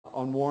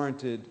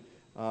unwarrantedly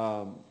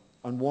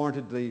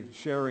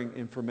sharing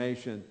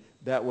information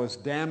that was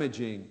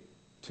damaging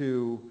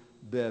to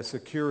the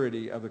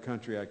security of the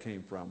country I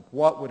came from,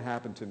 what would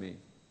happen to me?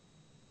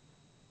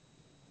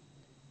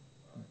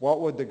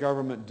 What would the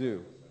government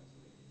do?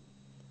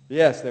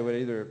 Yes, they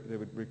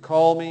would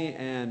recall me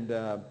and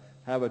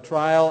have a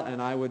trial,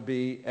 and I would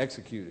be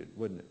executed,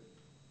 wouldn't it?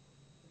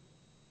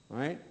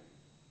 Right?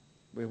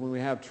 When we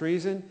have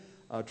treason,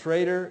 a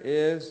traitor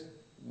is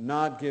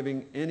not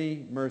giving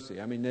any mercy.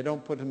 I mean, they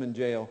don't put him in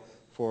jail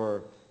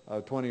for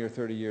 20 or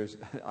 30 years.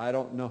 I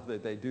don't know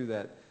that they do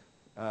that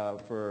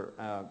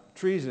for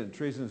treason.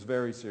 Treason is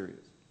very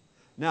serious.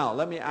 Now,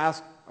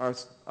 let's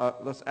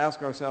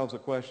ask ourselves a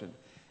question.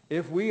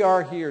 If we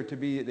are here to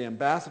be the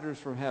ambassadors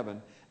from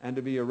heaven and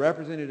to be a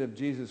representative of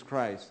Jesus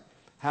Christ,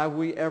 have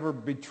we ever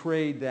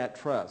betrayed that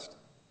trust?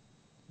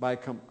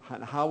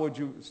 How would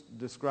you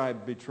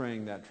describe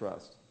betraying that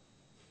trust?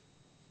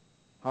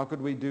 How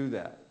could we do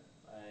that?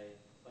 By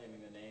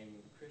claiming the name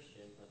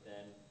Christian, but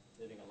then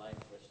living a life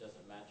which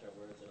doesn't match our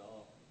words at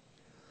all.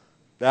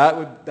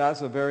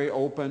 That's a very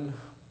open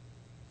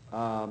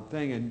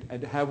thing.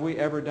 And have we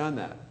ever done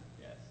that?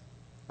 Yes.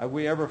 Have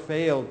we ever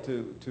failed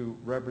to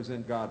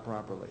represent God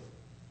properly?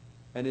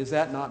 And is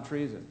that not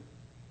treason?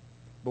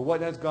 But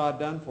what has God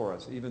done for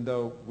us, even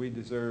though we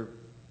deserve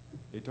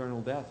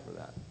eternal death for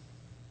that?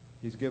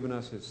 He's given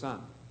us his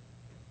Son.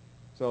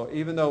 So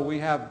even though we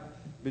have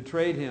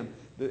betrayed him,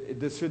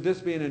 should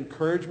this be an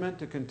encouragement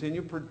to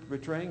continue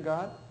betraying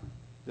God?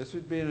 This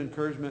would be an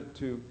encouragement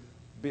to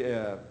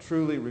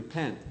truly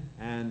repent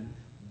and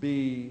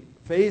be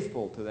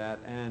faithful to that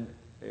and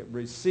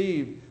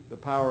receive the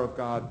power of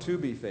God to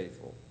be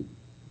faithful.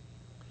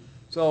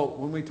 So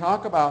when we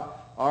talk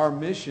about our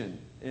mission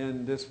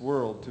in this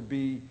world to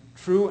be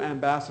true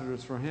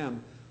ambassadors for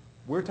him,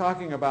 we're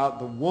talking about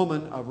the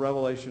woman of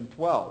Revelation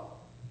 12.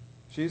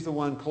 She's the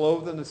one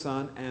clothed in the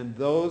Son, and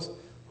those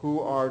who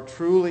are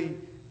truly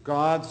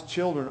God's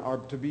children are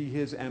to be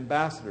his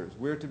ambassadors.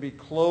 We're to be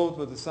clothed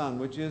with the Son,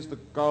 which is the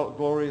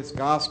glorious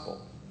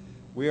gospel.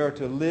 We are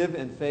to live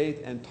in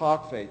faith and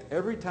talk faith.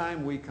 Every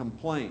time we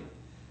complain,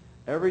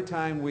 every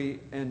time we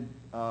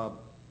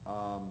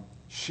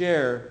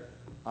share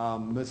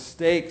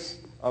mistakes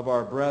of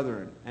our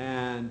brethren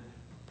and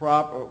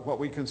what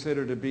we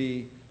consider to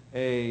be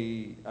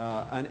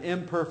an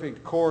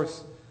imperfect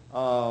course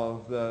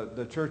of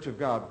the Church of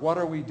God, what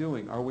are we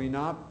doing? Are we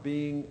not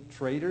being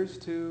traitors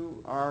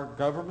to our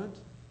government?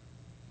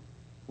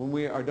 When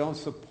we don't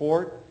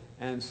support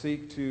and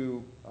seek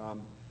to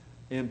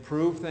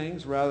improve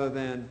things rather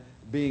than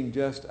being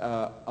just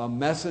a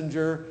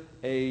messenger,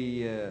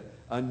 a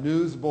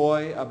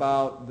newsboy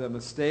about the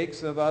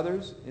mistakes of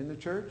others in the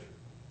church?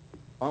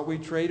 Aren't we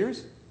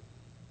traitors?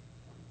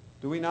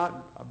 Do we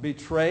not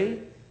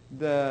betray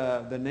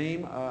the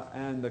name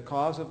and the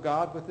cause of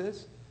God with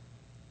this?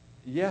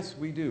 Yes,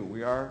 we do.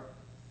 We are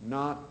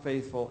not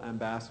faithful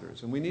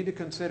ambassadors. And we need to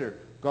consider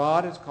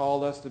God has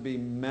called us to be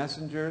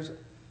messengers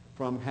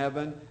from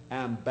heaven,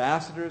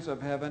 ambassadors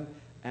of heaven,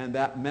 and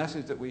that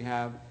message that we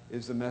have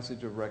is the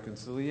message of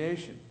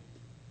reconciliation.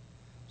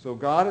 So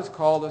God has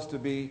called us to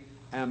be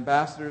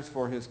ambassadors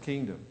for his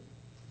kingdom.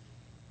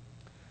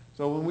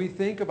 So when we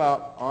think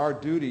about our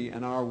duty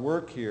and our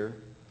work here,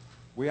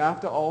 we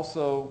have to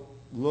also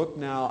look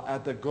now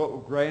at the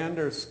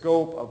grander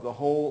scope of the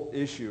whole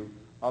issue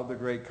of the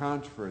great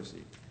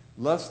controversy.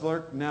 Let's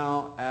look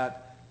now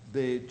at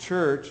the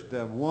church,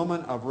 the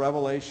woman of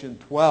Revelation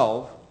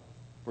 12,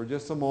 for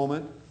just a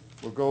moment.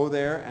 We'll go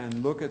there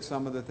and look at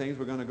some of the things.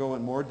 We're going to go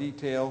in more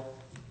detail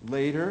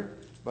later,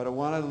 but I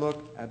want to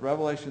look at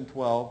Revelation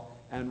 12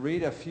 and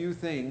read a few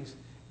things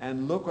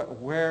and look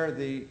at where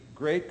the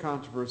great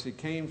controversy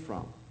came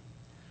from.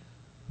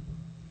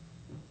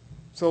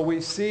 So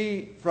we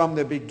see from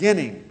the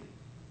beginning,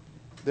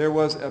 there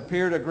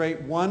appeared a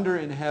great wonder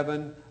in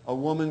heaven, a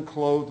woman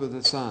clothed with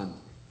the sun,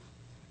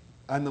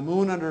 and the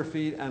moon under her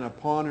feet, and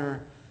upon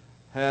her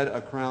head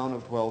a crown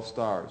of 12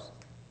 stars.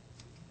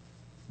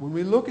 When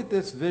we look at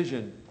this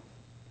vision,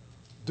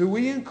 do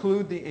we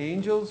include the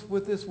angels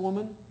with this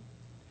woman?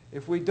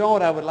 If we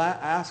don't, I would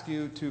ask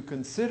you to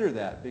consider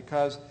that,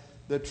 because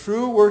the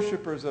true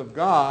worshipers of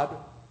God,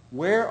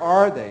 where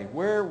are they?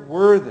 Where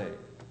were they?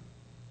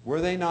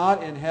 Were they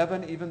not in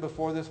heaven even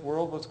before this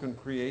world was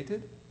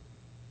created?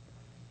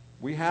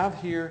 We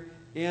have here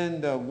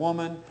in the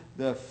woman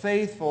the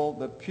faithful,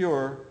 the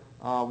pure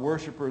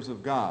worshipers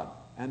of God.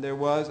 And there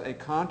was a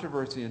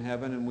controversy in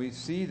heaven, and we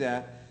see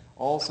that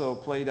also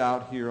played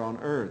out here on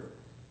earth.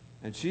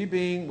 And she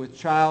being with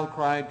child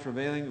cried,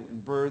 travailing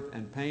in birth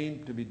and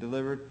pain to be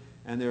delivered.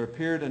 And there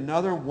appeared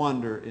another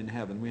wonder in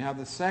heaven. We have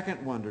the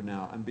second wonder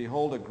now. And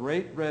behold, a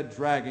great red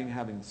dragon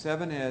having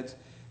 7 heads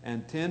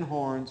and 10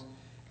 horns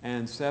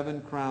and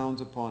 7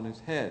 crowns upon his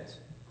heads.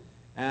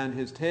 And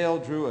his tail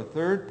drew a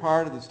third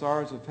part of the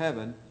stars of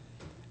heaven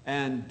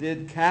and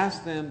did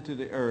cast them to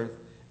the earth.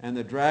 And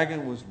the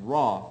dragon was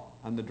wroth.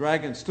 And the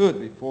dragon stood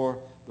before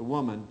the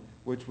woman,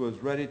 which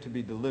was ready to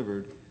be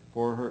delivered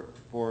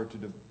for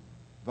to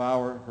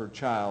devour her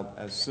child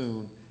as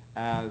soon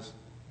as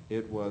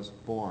it was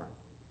born.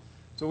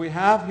 So we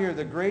have here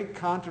the great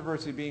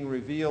controversy being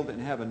revealed in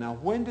heaven. Now,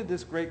 when did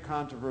this great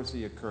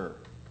controversy occur?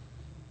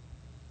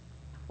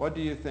 What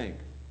do you think?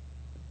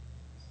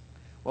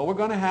 Well, we're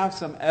going to have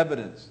some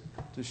evidence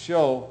to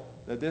show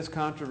that this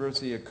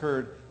controversy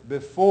occurred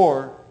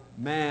before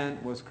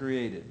man was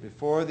created,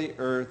 before the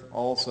earth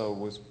also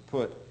was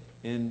put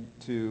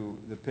into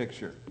the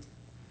picture.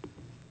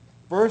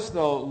 First,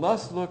 though,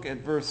 let's look at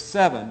verse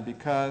 7,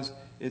 because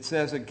it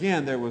says,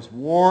 again, there was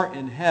war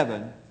in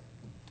heaven.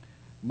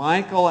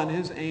 Michael and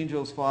his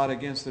angels fought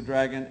against the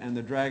dragon, and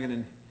the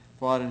dragon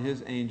fought and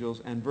his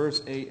angels. And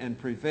verse 8, and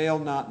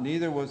prevailed not,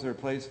 neither was their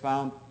place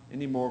found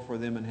any more for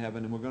them in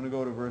heaven. And we're going to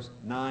go to verse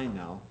 9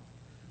 now.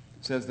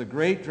 It says, the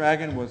great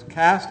dragon was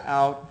cast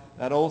out,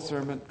 that old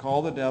serpent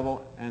called the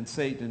devil and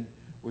Satan,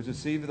 which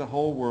deceived the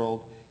whole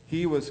world.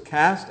 He was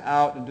cast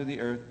out into the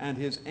earth, and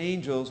his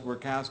angels were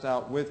cast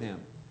out with him.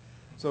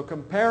 So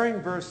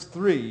comparing verse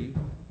 3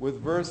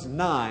 with verse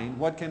 9,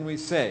 what can we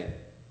say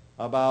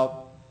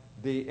about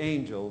the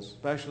angels,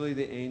 especially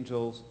the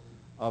angels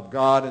of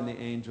God and the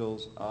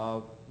angels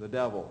of the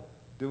devil?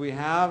 Do we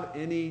have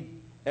any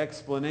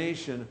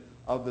explanation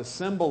of the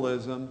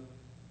symbolism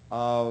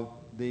of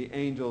the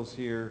angels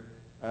here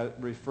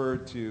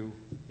referred to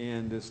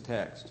in this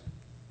text?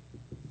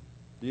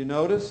 Do you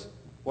notice?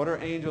 What are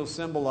angels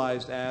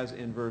symbolized as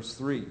in verse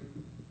 3?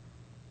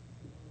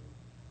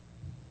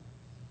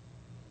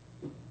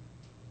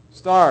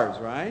 Stars,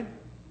 right?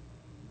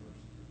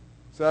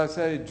 So I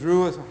said he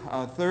drew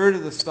a third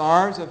of the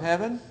stars of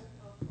heaven.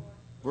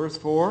 Verse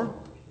 4.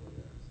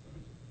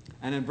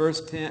 And in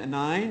verse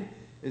 9,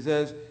 it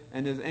says,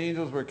 and his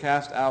angels were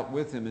cast out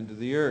with him into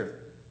the earth.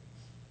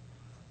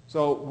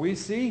 So we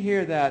see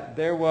here that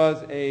there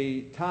was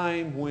a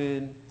time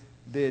when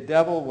the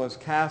devil was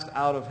cast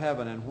out of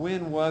heaven. And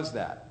when was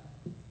that?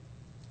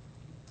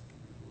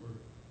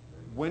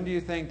 When do you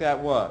think that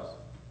was?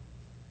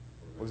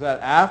 Was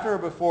that after or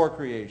before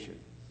creation?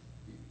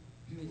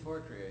 Before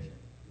creation.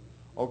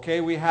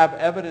 Okay, we have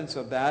evidence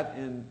of that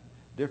in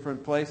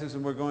different places,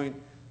 and we're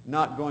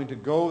not going to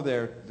go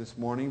there this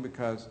morning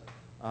because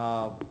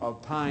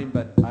of time,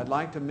 but I'd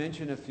like to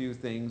mention a few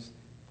things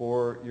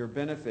for your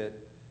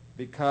benefit,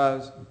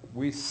 because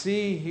we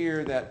see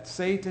here that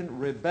Satan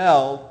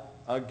rebelled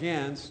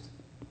against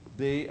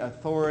the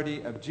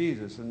authority of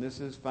Jesus, and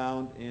this is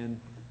found in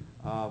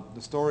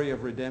the story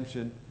of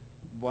redemption,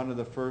 one of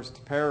the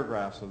first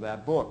paragraphs of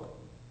that book.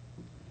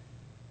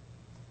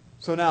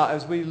 So now,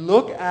 as we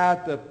look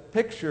at the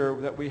picture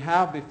that we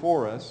have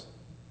before us,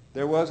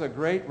 there was a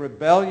great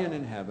rebellion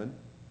in heaven.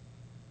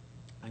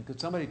 And could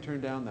somebody turn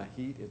down the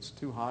heat? It's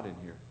too hot in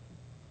here.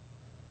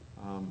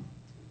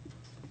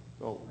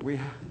 So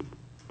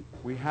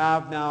we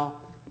have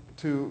now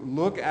to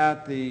look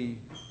at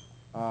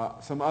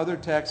some other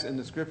texts in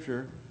the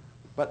Scripture,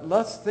 but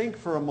let's think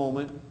for a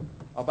moment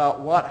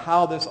about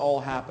how this all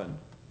happened.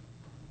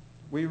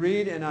 We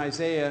read in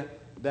Isaiah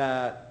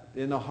that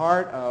in the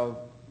heart of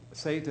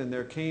Satan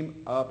there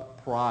came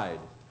up pride.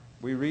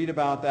 We read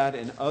about that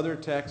in other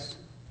texts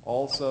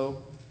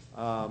also,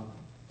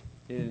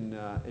 in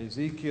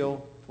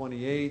Ezekiel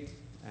 28,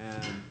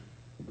 and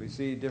we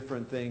see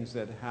different things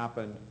that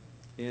happened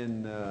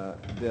in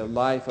the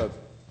life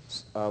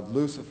of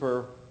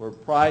Lucifer, where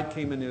pride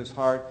came into his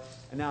heart.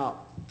 And now,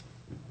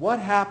 what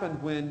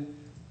happened when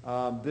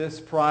this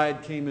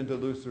pride came into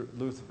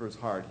Lucifer's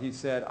heart? He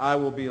said, "I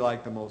will be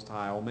like the Most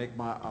High. I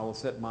will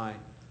sit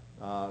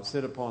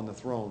upon the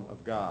throne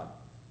of God."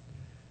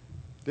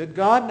 Did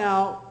God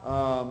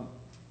now?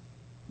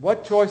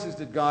 What choices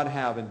did God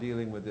have in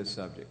dealing with this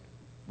subject,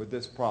 with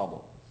this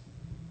problem?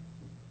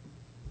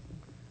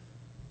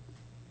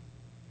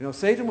 You know,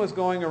 Satan was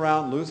going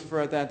around, Lucifer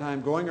at that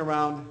time, going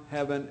around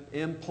heaven,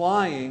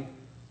 implying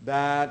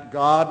that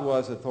God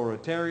was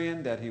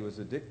authoritarian, that he was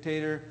a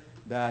dictator,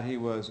 that he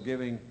was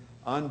giving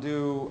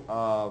undue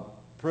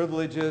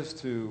privileges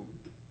to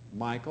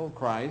Michael,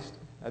 Christ,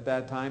 at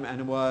that time,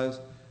 and was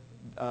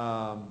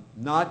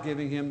not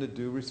giving him the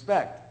due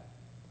respect.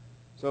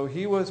 So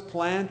he was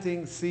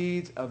planting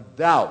seeds of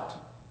doubt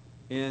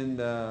in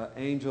the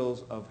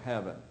angels of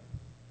heaven.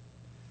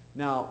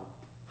 Now,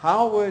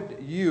 how would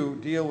you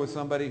deal with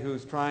somebody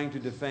who's trying to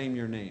defame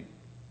your name?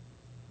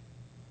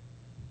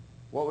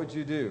 What would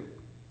you do?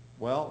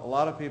 Well, a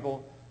lot of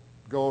people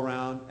go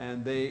around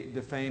and they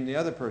defame the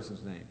other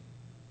person's name.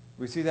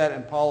 We see that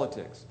in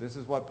politics. This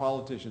is what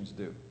politicians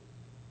do.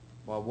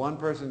 While one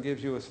person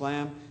gives you a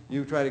slam,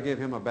 you try to give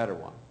him a better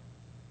one.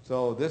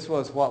 So this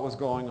was what was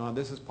going on.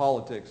 This is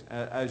politics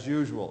as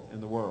usual in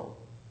the world.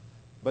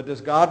 But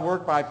does God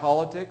work by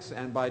politics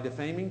and by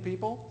defaming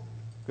people?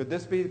 Could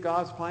this be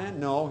God's plan?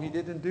 No, he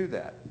didn't do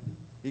that.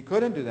 He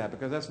couldn't do that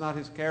because that's not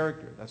his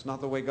character. That's not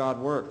the way God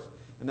works.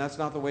 And that's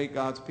not the way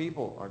God's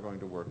people are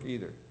going to work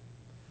either.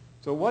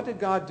 So what did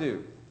God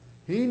do?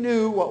 He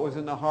knew what was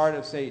in the heart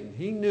of Satan.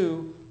 He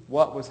knew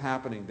what was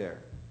happening there.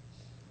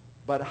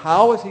 But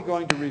how is he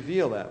going to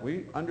reveal that?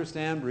 We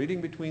understand,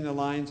 reading between the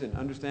lines and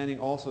understanding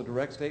also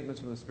direct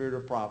statements from the Spirit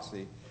of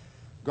prophecy,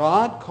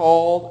 God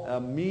called a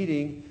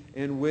meeting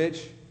in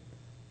which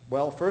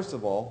Well, first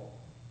of all,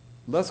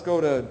 let's go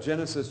to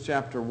Genesis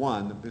chapter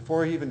 1.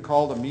 Before he even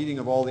called a meeting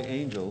of all the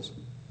angels,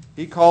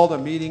 he called a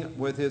meeting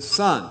with his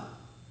son.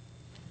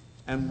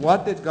 And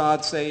what did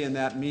God say in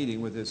that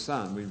meeting with his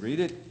son? We read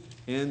it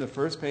in the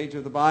first page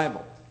of the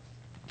Bible.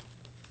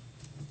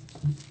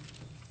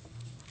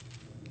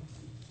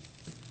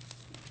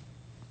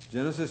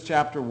 Genesis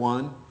chapter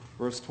 1,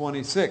 verse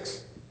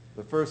 26,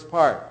 the first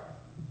part.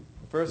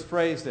 The first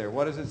phrase there,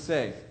 what does it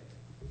say?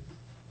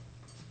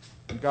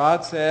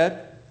 God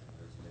said,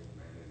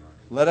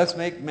 let us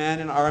make man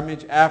in our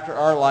image after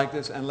our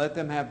likeness, and let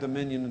them have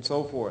dominion, and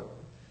so forth.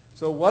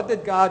 So what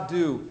did God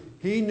do?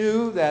 He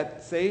knew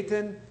that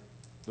Satan,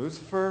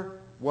 Lucifer,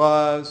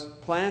 was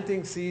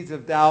planting seeds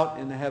of doubt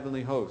in the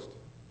heavenly host.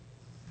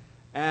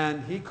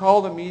 And he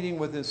called a meeting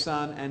with his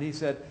son, and he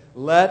said,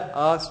 let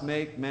us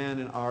make man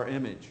in our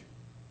image.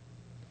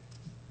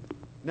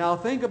 Now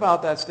think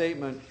about that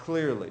statement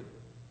clearly.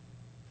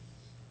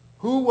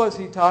 Who was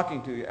he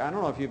talking to? I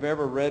don't know if you've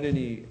ever read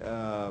any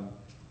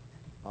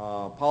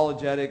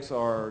apologetics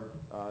or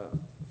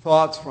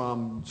thoughts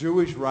from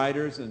Jewish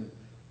writers and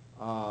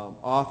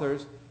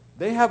authors.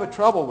 They have a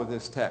trouble with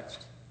this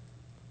text.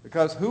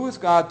 Because who is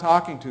God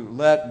talking to?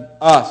 Let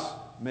us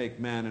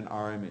make man in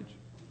our image.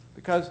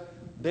 Because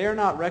they're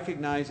not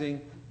recognizing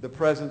the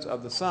presence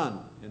of the Son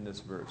in this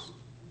verse.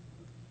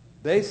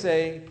 They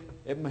say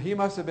he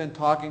must have been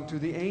talking to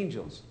the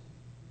angels.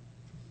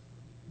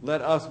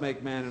 Let us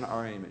make man in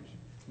our image.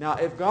 Now,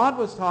 if God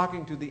was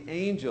talking to the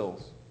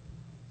angels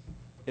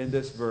in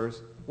this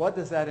verse, what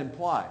does that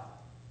imply?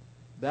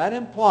 That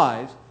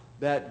implies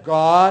that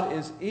God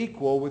is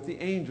equal with the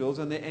angels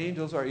and the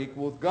angels are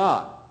equal with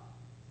God.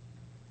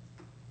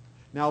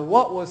 Now,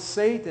 what was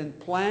Satan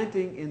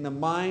planting in the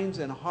minds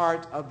and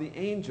hearts of the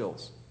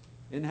angels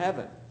in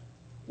heaven?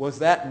 Was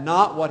that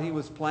not what he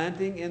was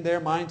planting in their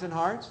minds and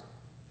hearts?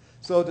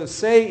 So to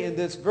say in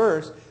this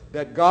verse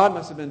that God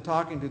must have been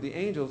talking to the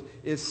angels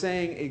is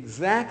saying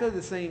exactly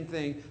the same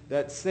thing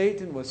that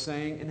Satan was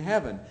saying in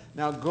heaven.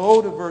 Now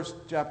go to verse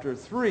chapter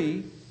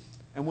 3,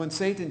 and when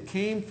Satan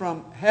came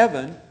from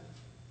heaven,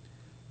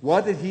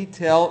 what did he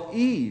tell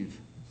Eve?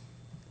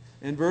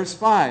 In verse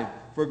 5,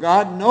 for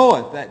God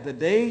knoweth that the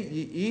day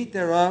ye eat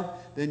thereof,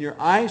 then your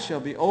eyes shall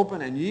be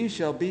open, and ye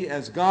shall be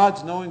as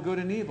gods, knowing good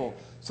and evil.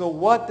 So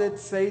what did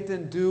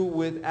Satan do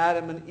with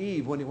Adam and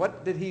Eve?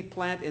 What did he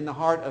plant in the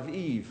heart of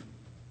Eve?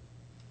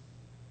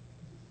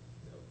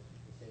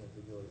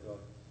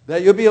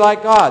 That you'll be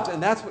like gods.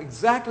 And that's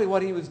exactly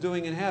what he was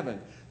doing in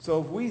heaven.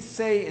 So if we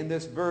say in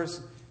this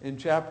verse in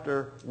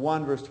chapter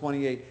 1, verse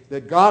 28,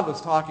 that God was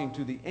talking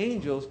to the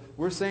angels,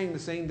 we're saying the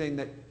same thing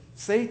that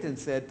Satan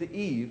said to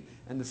Eve,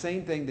 and the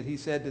same thing that he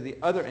said to the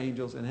other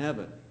angels in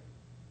heaven.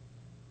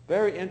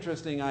 Very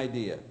interesting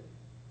idea.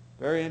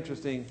 Very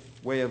interesting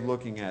way of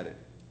looking at it.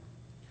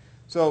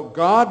 So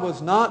God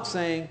was not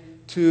saying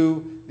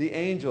to the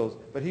angels,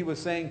 but he was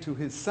saying to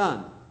his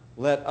son,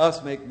 let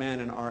us make man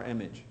in our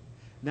image.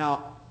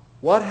 Now,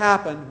 what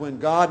happened when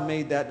God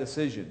made that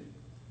decision?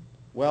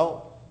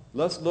 Well,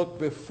 let's look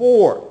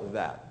before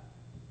that.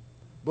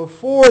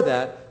 Before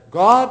that,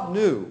 God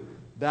knew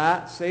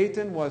that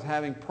Satan was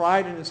having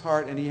pride in his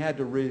heart, and he had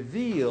to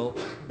reveal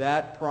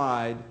that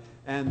pride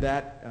and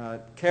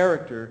that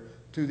character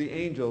to the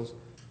angels,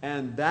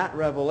 and that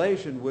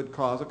revelation would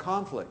cause a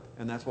conflict.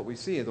 And that's what we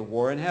see, the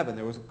war in heaven.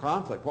 There was a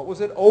conflict. What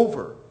was it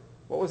over?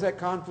 What was that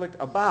conflict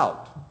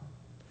about?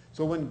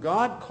 So when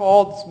God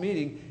called this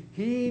meeting,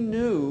 he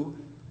knew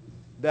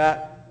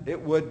that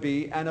it would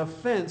be an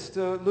offense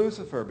to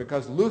Lucifer,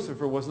 because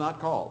Lucifer was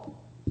not called.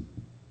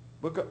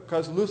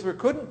 Because Lucifer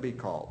couldn't be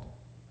called.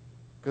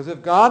 Because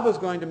if God was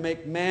going to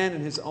make man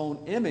in his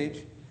own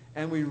image,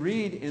 and we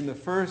read in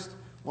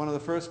one of the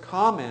first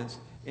comments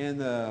in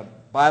the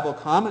Bible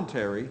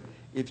commentary,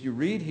 if you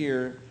read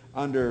here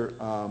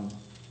under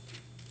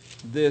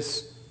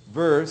this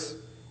verse,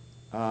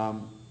 let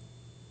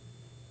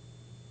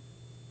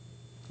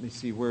me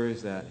see, where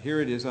is that? Here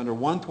it is, under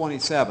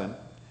 127.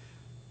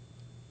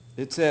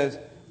 It says,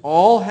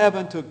 all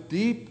heaven took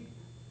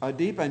a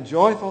deep and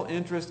joyful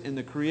interest in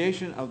the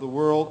creation of the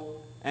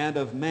world and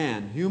of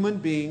man. Human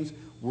beings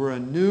were a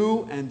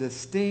new and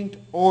distinct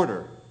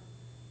order.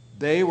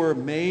 They were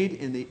made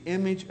in the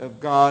image of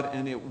God,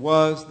 and it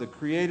was the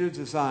Creator's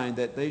design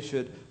that they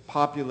should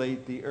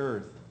populate the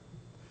earth.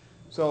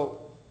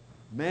 So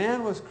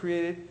man was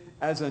created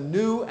as a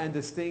new and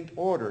distinct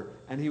order,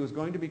 and he was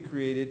going to be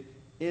created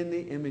in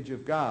the image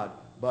of God.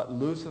 But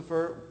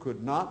Lucifer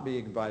could not be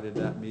invited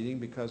to that meeting,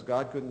 because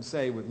God couldn't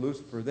say with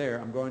Lucifer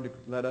there, I'm going to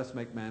let us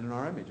make man in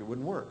our image. It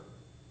wouldn't work.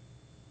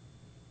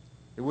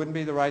 It wouldn't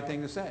be the right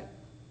thing to say.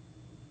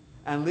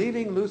 And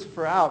leaving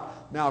Lucifer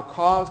out now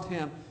caused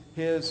him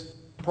his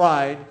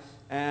pride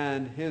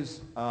and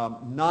his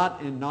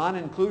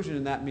non-inclusion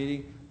in that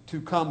meeting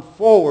to come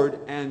forward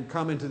and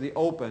come into the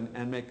open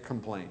and make a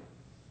complaint.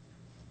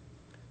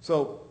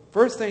 So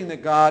first thing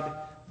that God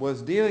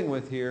was dealing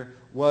with here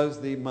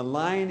was the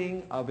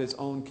maligning of his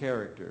own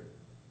character.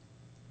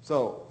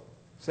 So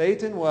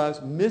Satan was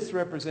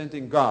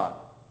misrepresenting God.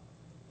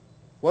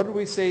 What do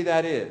we say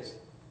that is?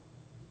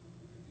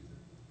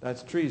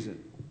 That's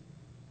treason.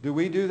 Do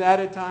we do that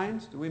at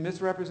times? Do we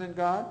misrepresent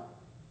God?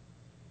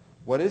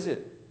 What is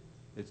it?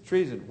 It's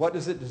treason. What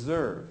does it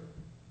deserve?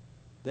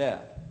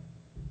 Death.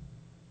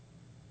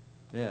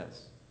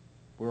 Yes.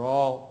 We're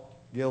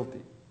all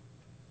guilty.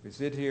 We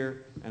sit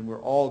here and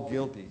we're all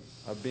guilty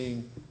of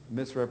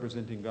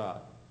misrepresenting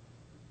God.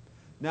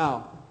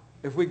 Now,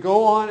 if we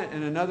go on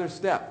in another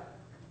step,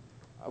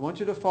 I want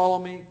you to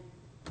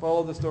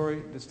follow the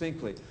story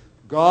distinctly.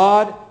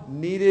 God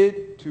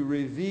needed to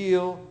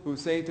reveal who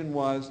Satan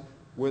was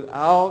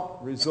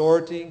without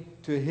resorting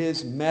to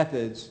his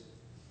methods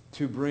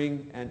to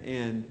bring an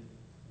end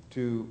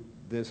to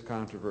this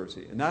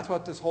controversy. And that's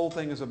what this whole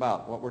thing is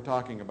about, what we're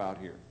talking about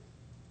here.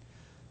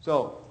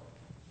 So,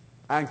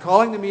 I'm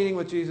calling the meeting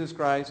with Jesus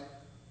Christ.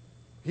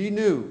 He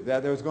knew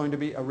that there was going to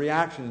be a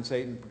reaction in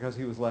Satan because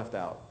he was left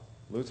out.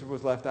 Lucifer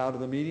was left out of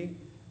the meeting,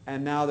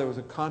 and now there was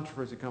a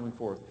controversy coming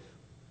forth.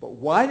 But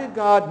why did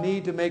God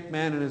need to make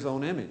man in his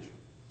own image?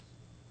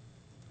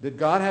 Did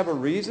God have a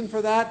reason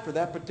for that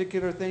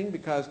particular thing?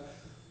 Because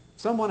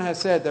someone has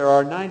said there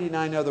are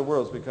 99 other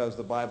worlds, because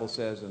the Bible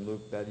says in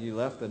Luke that he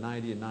left the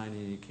 90 and 90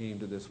 and he came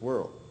to this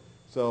world.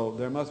 So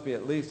there must be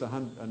at least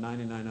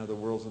 99 other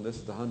worlds, and this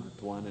is the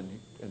 100th one,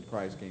 and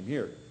Christ came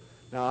here.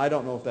 Now, I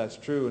don't know if that's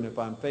true, and if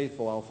I'm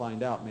faithful, I'll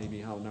find out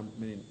maybe how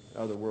many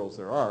other worlds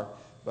there are.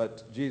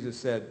 But Jesus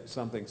said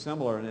something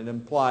similar, and it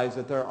implies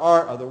that there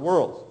are other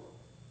worlds.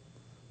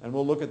 And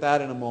we'll look at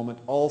that in a moment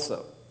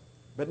also.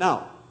 But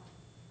now,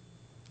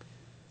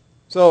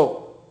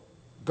 so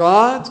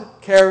God's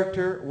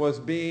character was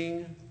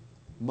being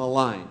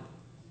maligned.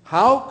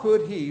 How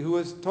could he, who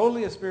is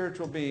totally a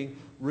spiritual being,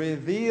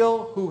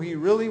 reveal who he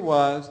really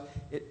was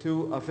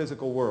to a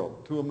physical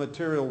world, to a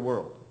material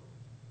world?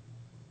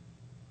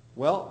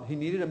 Well, he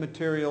needed a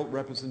material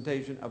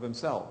representation of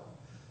himself.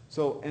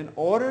 So in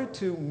order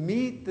to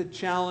meet the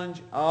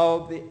challenge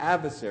of the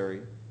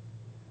adversary,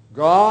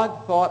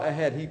 God thought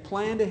ahead. He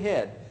planned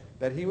ahead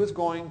that he was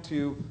going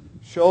to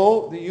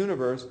show the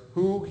universe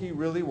who he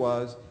really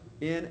was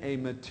in a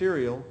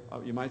material,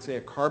 you might say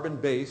a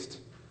carbon-based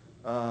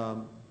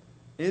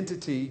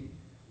entity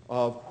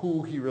of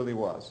who he really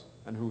was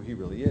and who he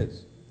really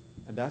is.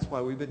 And that's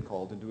why we've been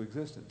called into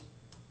existence.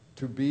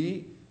 To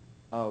be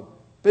a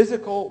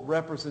physical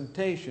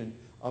representation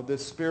of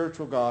this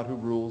spiritual God who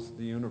rules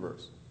the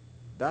universe.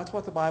 That's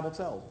what the Bible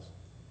tells us.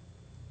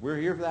 We're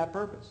here for that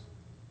purpose.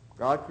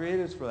 God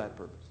created us for that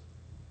purpose.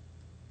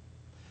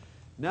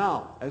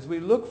 Now, as we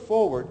look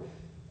forward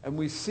and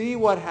we see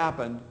what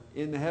happened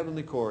in the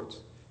heavenly courts,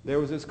 there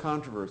was this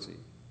controversy.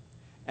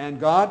 And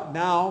God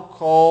now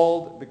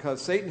called,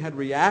 because Satan had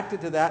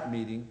reacted to that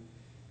meeting,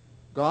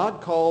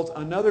 God calls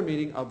another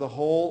meeting of the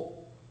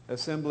whole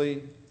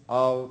assembly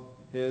of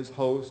his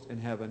host in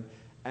heaven.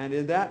 And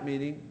in that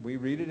meeting, we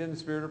read it in the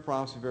Spirit of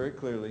Prophecy very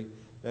clearly,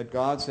 that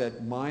God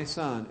said, my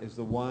Son is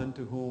the one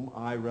to whom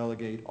I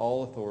relegate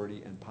all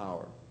authority and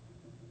power.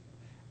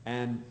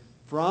 And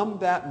from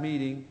that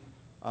meeting,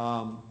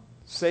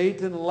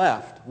 Satan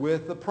left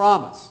with the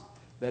promise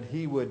that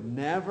he would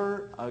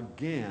never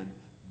again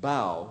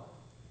bow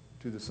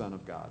to the Son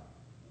of God.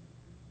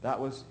 That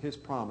was his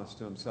promise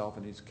to himself,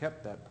 and he's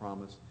kept that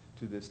promise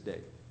to this day.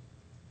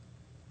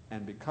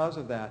 And because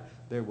of that,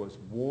 there was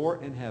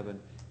war in heaven,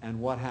 and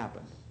what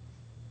happened?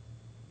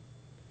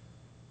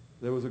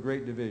 There was a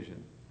great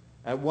division.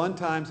 At one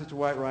time, Sister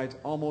White writes,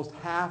 almost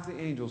half the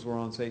angels were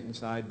on Satan's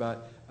side,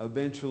 but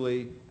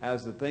eventually,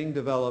 as the thing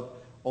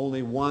developed,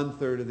 only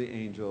 1/3 of the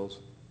angels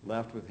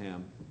left with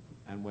him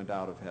and went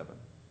out of heaven,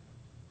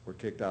 were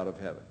kicked out of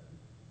heaven.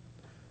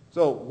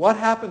 So what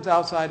happens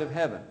outside of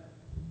heaven?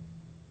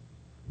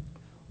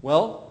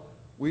 Well,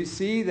 we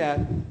see that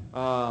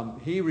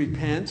he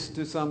repents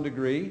to some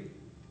degree,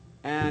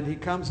 and he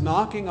comes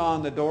knocking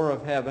on the door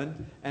of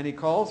heaven, and he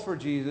calls for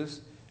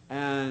Jesus,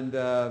 and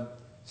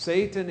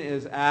Satan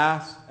is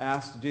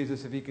asked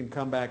Jesus if he can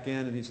come back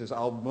in, and he says,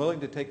 I'm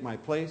willing to take my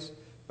place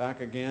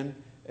back again.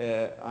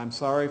 I'm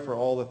sorry for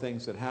all the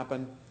things that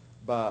happened,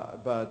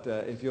 but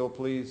if you'll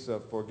please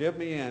forgive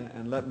me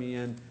and let me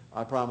in,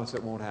 I promise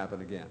it won't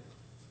happen again.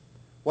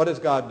 What does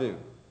God do?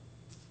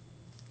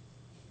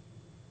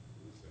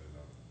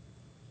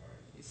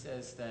 He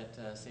says that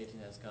Satan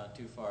has gone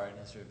too far in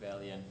his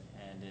rebellion,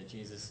 and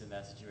Jesus in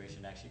that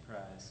situation actually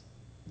cries.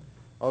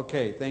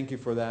 Okay, thank you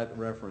for that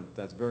reference.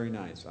 That's very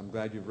nice. I'm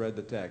glad you've read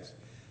the text.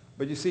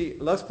 But you see,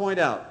 let's point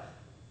out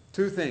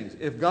two things.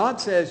 If God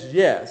says,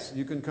 yes,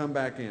 you can come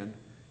back in,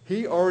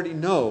 he already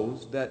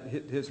knows that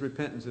his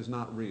repentance is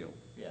not real.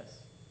 Yes.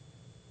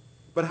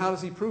 But how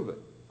does he prove it?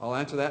 I'll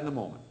answer that in a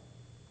moment.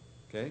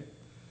 Okay?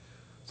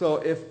 So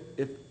if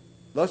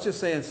let's just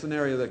say in a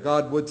scenario that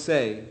God would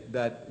say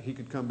that he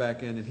could come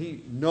back in, and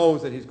he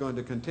knows that he's going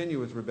to continue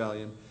his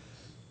rebellion,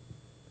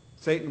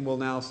 Satan will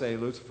now say,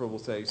 Lucifer will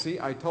say, see,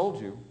 I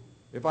told you,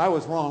 if I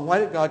was wrong, why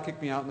did God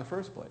kick me out in the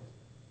first place?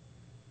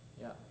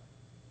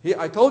 Yeah.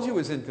 I told you he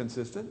was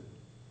inconsistent,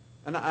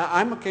 and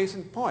I'm a case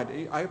in point.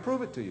 I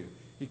prove it to you.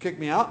 He kicked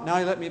me out, now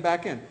he let me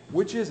back in.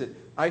 Which is it?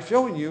 I've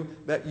shown you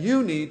that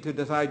you need to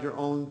decide your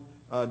own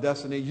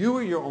destiny. You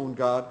are your own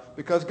God,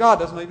 because God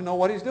doesn't even know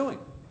what he's doing.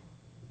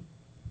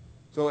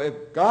 So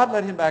if God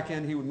let him back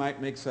in, he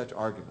might make such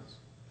arguments.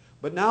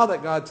 But now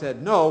that God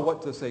said no,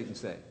 what does Satan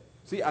say?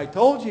 See, I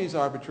told you he's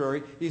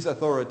arbitrary, he's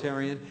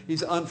authoritarian,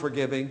 he's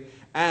unforgiving,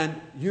 and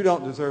you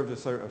don't deserve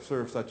to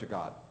serve such a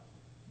God.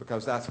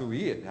 Because that's who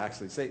he is.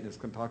 Actually, Satan is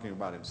talking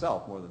about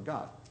himself more than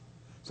God.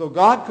 So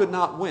God could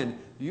not win.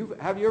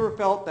 Have you ever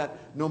felt that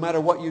no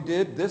matter what you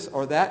did, this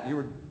or that,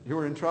 you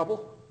were in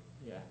trouble?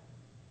 Yeah.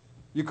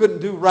 You couldn't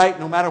do right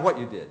no matter what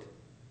you did.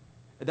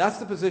 And that's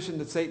the position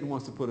that Satan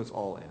wants to put us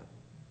all in.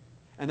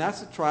 And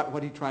that's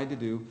what he tried to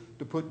do,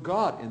 to put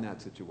God in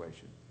that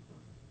situation.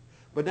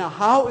 But now,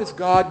 how is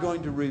God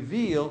going to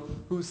reveal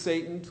who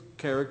Satan's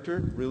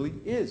character really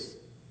is?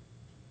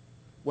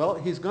 Well,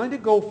 he's going to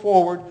go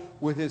forward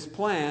with his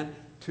plan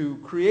to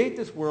create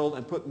this world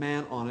and put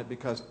man on it,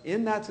 because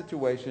in that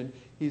situation,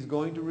 he's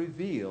going to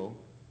reveal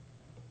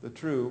the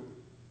true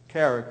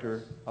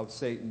character of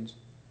Satan's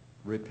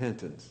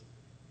repentance.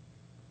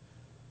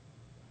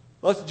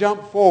 Let's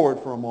jump forward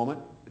for a moment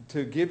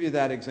to give you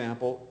that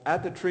example.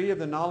 At the tree of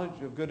the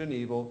knowledge of good and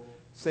evil,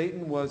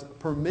 Satan was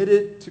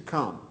permitted to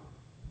come.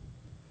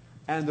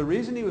 And the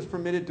reason he was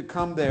permitted to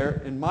come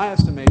there, in my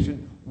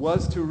estimation,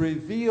 was to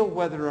reveal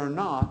whether or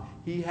not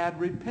he had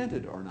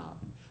repented or not.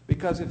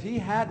 Because if he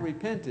had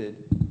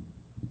repented,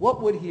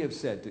 what would he have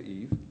said to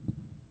Eve?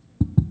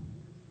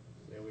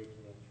 Stay away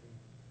from that tree.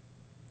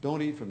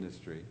 Don't eat from this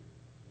tree.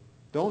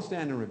 Don't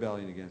stand in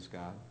rebellion against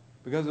God.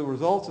 Because the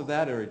results of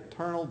that are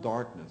eternal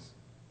darkness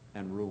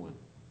and ruin.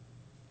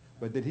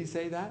 But did he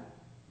say that?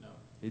 No.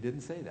 He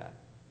didn't say that.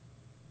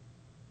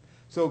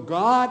 So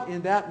God,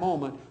 in that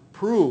moment,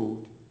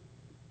 proved,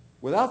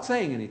 without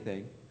saying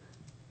anything,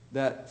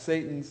 that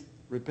Satan's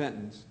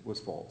repentance was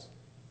false.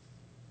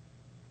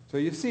 So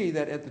you see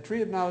that at the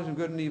tree of knowledge of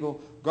good and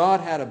evil, God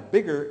had a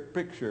bigger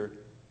picture,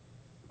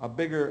 a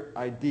bigger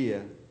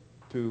idea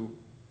to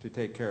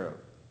take care of.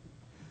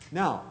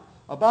 Now,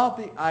 about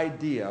the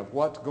idea of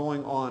what's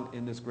going on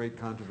in this great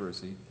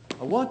controversy,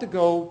 I want to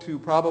go to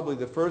probably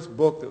the first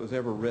book that was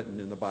ever written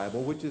in the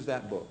Bible. Which is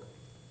that book?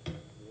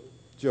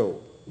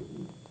 Job.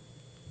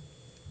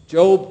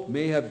 Job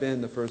may have been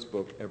the first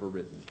book ever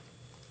written.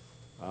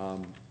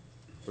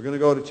 We're going to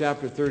go to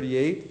chapter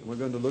 38, and we're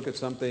going to look at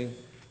something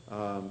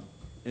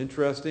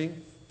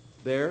interesting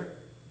there,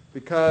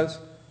 because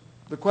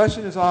the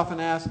question is often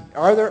asked,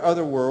 are there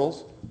other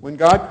worlds? When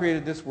God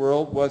created this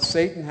world,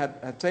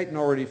 had Satan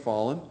already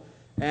fallen?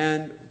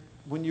 And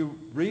when you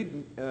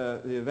read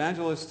the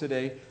evangelists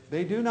today,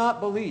 they do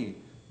not believe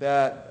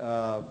that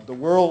the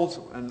worlds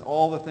and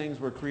all the things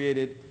were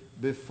created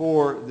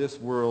before this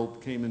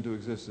world came into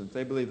existence.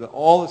 They believe that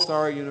all the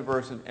starry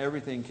universe and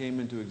everything came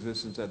into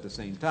existence at the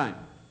same time.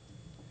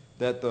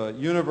 That the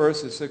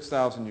universe is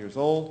 6,000 years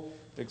old,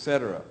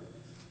 etc.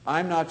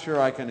 I'm not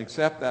sure I can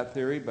accept that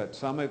theory, but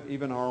some,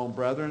 even our own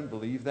brethren,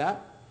 believe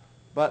that.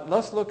 But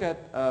let's look at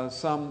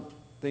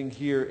something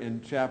here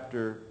in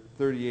chapter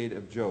 38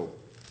 of Job.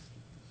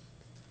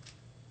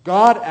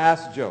 God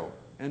asked Job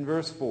in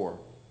verse 4,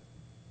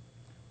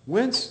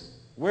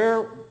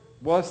 where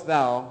wast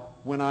thou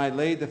when I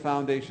laid the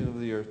foundation of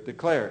the earth?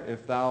 Declare,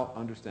 if thou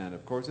understand.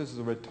 Of course, this is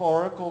a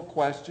rhetorical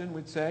question,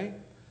 we'd say,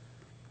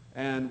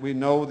 and we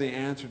know the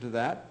answer to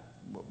that.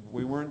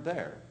 We weren't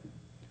there.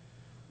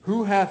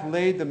 Who hath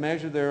laid the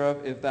measure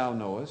thereof, if thou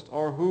knowest?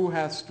 Or who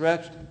hath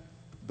stretched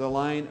the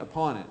line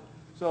upon it?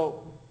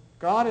 So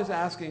God is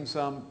asking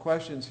some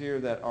questions here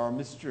that are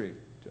mystery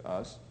to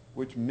us,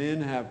 which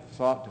men have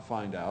sought to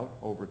find out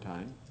over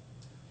time.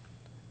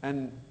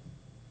 And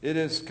it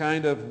is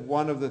kind of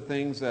one of the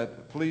things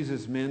that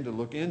pleases men to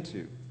look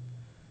into.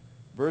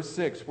 Verse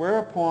 6,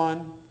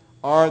 whereupon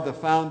are the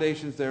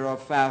foundations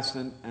thereof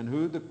fastened, and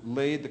who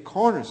laid the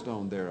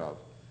cornerstone thereof?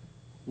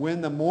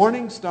 When the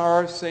morning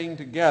stars sang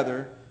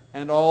together,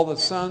 and all the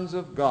sons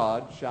of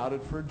God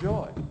shouted for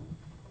joy.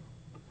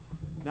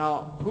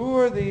 Now, who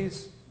are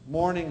these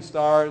morning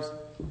stars,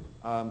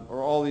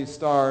 or all these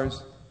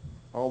stars,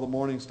 all the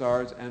morning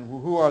stars, and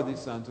who are these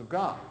sons of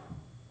God?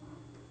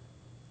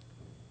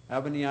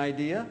 Have any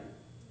idea?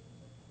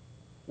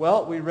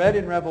 Well, we read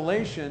in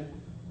Revelation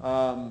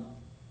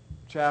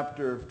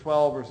chapter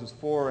 12, verses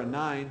 4 and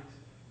 9,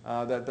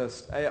 that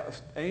the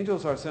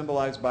angels are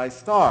symbolized by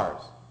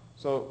stars.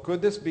 So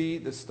could this be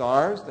the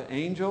stars, the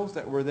angels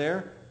that were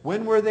there?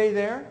 When were they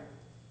there?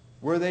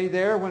 Were they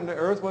there when the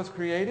earth was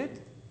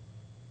created?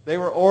 They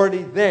were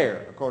already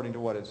there, according to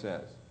what it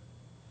says.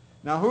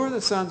 Now, who are the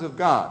sons of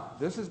God?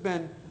 This has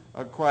been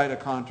quite a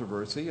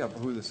controversy of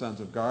who the sons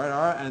of God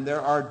are, and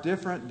there are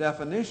different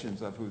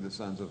definitions of who the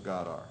sons of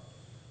God are.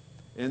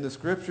 In the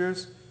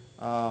scriptures,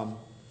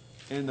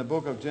 in the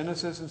book of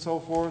Genesis and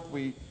so forth,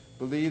 we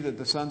believe that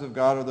the sons of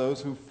God are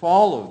those who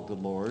followed the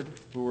Lord,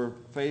 who were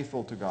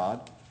faithful to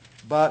God.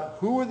 But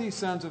who are these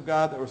sons of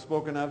God that were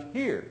spoken of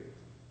here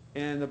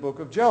in the book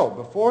of Job,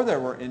 before there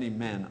were any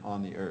men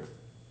on the earth?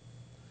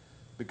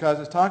 Because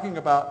it's talking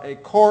about a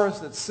chorus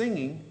that's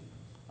singing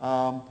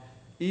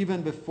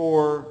even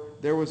before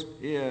there was,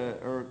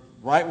 or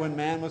right when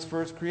man was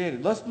first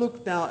created. Let's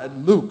look now at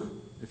Luke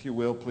if you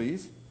will,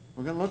 please.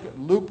 We're going to look at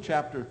Luke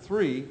chapter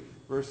 3,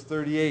 verse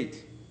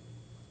 38.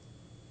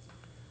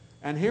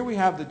 And here we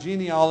have the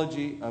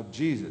genealogy of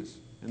Jesus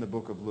in the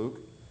book of Luke.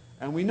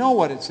 And we know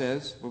what it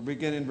says. We'll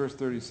begin in verse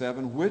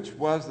 37. Which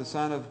was the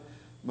son of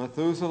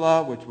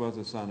Methuselah, which was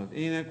the son of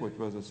Enoch, which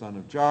was the son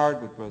of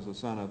Jared, which was the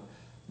son of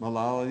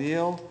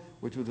Malaleel,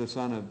 which was the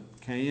son of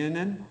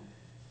Cainan,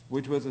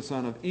 which was the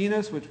son of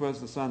Enos, which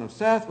was the son of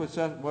Seth, which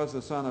was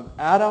the son of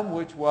Adam,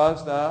 which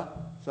was the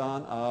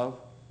son of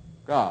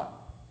God.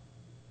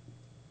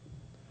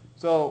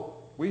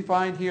 So we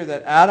find here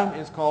that Adam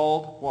is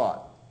called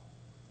what?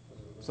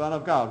 Son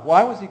of God.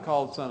 Why was he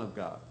called son of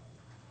God?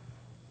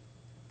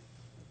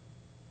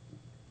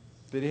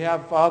 Did he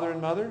have father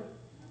and mother?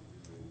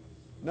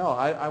 No,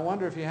 I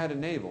wonder if he had a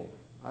navel.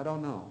 I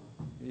don't know.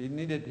 He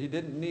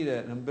didn't need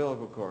an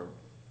umbilical cord.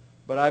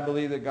 But I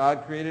believe that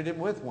God created him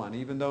with one,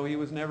 even though he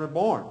was never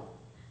born.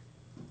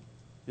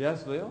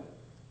 Yes, Leo?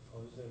 I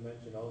was going to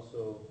mention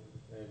also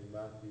in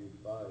Matthew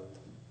 5,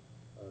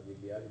 the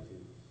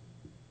Beatitudes.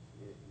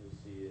 You'll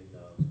see in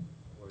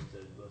where it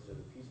says, blessed are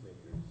the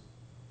peacemakers,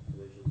 for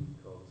they shall be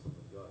called the sons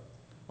of God.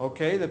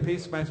 Okay, the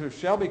peacemakers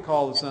shall be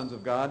called the sons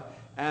of God.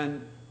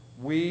 And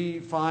we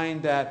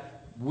find that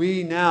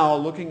we now,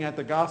 looking at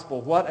the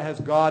gospel, what has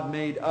God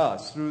made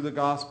us through the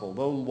gospel?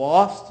 Though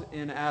lost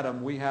in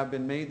Adam, we have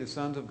been made the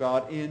sons of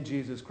God in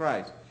Jesus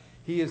Christ.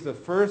 He is the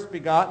first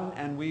begotten,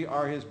 and we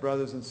are his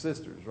brothers and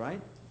sisters,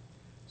 right?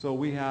 So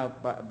we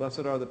have, blessed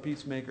are the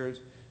peacemakers,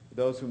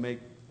 those who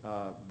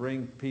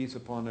bring peace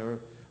upon the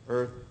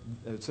earth.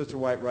 Sister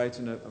White writes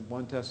in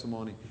one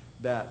testimony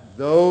that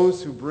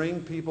those who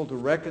bring people to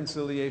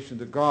reconciliation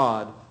to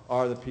God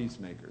are the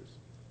peacemakers.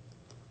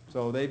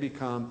 So they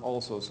become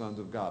also sons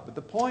of God. But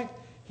the point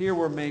here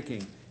we're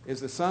making is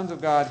the sons of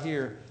God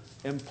here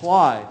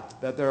imply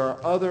that there are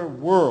other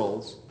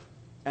worlds,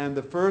 and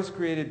the first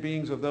created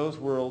beings of those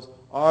worlds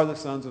are the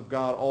sons of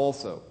God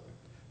also.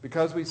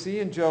 Because we see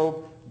in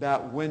Job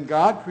that when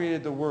God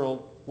created the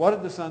world, what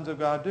did the sons of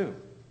God do?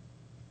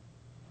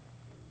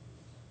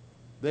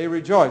 They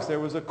rejoiced. There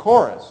was a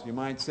chorus. You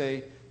might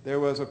say there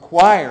was a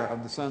choir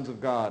of the sons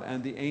of God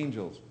and the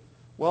angels.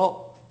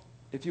 Well,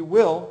 if you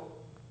will,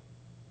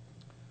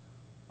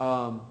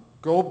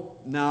 go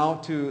now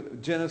to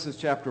Genesis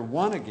chapter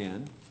 1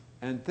 again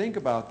and think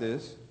about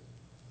this.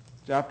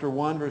 Chapter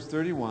 1, verse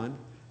 31.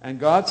 And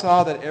God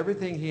saw that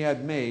everything he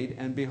had made,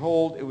 and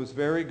behold, it was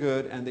very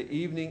good, and the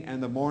evening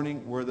and the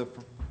morning were the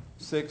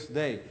sixth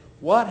day.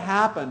 What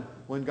happened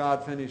when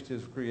God finished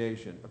his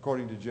creation,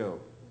 according to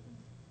Job?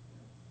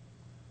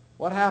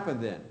 What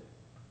happened then?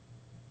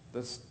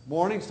 The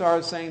morning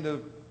stars sang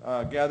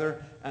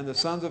together, and the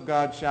sons of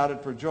God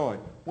shouted for joy.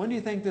 When do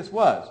you think this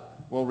was?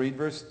 Well, read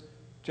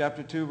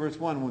chapter 2, verse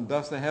 1. When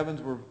thus the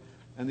heavens were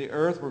and the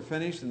earth were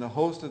finished, and the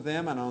host of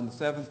them, and on the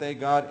seventh day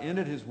God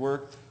ended his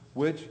work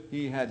which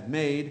he had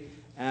made,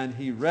 and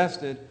he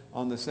rested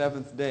on the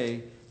seventh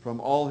day from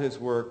all his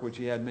work which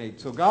he had made.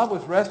 So God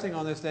was resting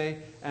on this day,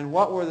 and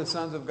what were the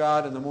sons of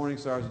God and the morning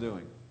stars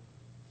doing?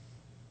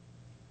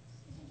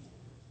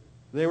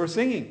 They were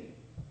singing.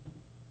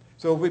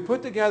 So if we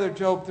put together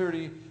Job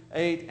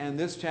 38 and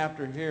this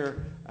chapter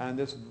here, and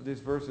these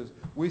verses,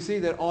 we see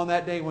that on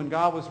that day when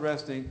God was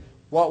resting,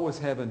 what was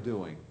heaven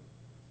doing?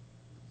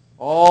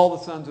 All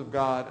the sons of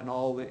God and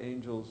all the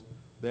angels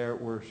there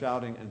were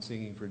shouting and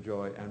singing for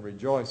joy and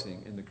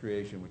rejoicing in the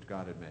creation which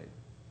God had made.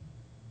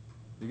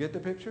 You get the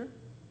picture?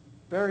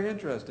 Very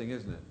interesting,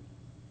 isn't it,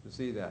 to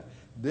see that?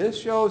 This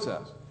shows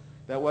us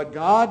that what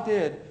God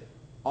did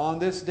on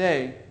this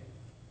day,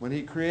 when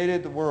he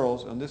created the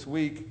worlds, on this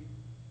week,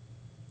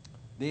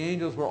 the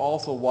angels were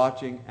also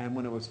watching, and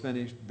when it was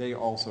finished, they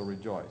also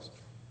rejoiced.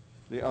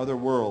 The other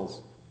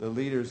worlds, the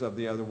leaders of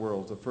the other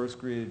worlds, the first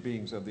created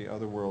beings of the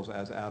other worlds,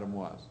 as Adam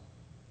was.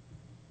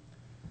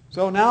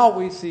 So now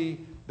we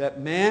see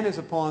that man is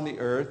upon the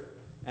earth,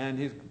 and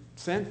he's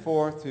sent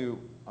forth to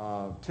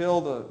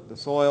till the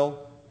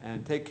soil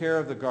and take care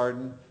of the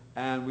garden.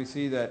 And we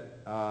see that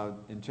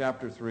in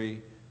chapter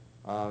 3,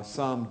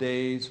 some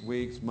days,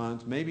 weeks,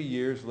 months, maybe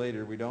years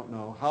later, we don't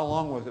know. How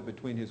long was it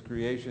between his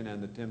creation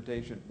and the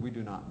temptation? We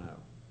do not know.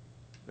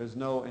 There's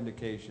no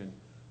indication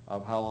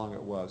of how long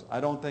it was. I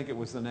don't think it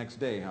was the next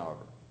day,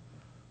 however.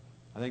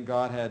 I think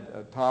God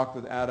had talked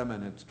with Adam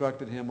and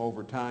instructed him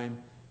over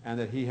time, and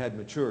that he had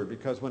matured.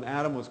 Because when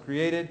Adam was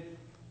created,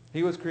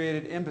 he was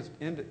created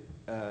innocent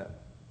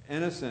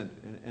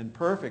and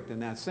perfect in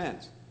that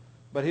sense.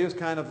 But he was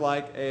kind of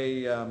like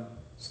he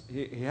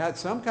had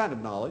some kind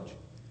of knowledge.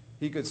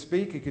 He could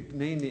speak, he could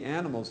name the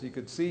animals, he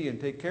could see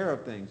and take care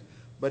of things.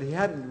 But he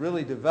hadn't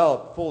really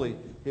developed fully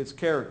his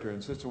character.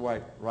 And Sister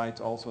White writes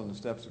also in the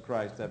Steps of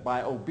Christ that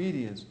by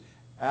obedience,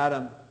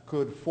 Adam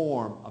could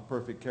form a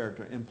perfect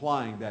character,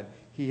 implying that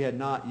he had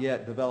not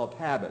yet developed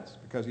habits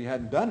because he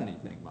hadn't done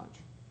anything much.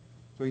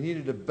 So he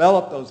needed to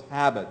develop those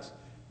habits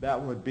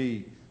that would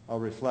be a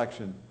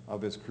reflection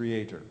of his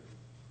Creator.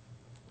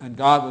 And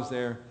God was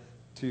there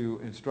to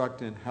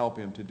instruct and help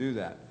him to do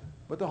that.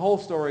 But the whole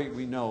story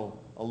we know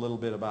a little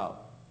bit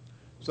about.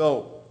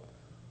 So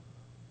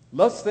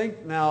Let's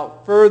think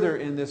now further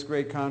in this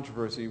great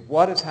controversy,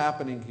 what is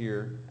happening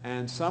here,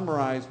 and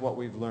summarize what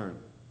we've learned.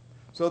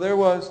 So there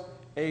was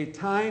a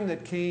time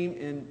that came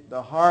in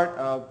the heart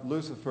of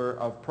Lucifer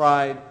of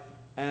pride,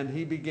 and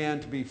he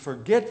began to be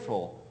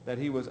forgetful that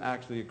he was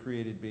actually a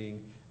created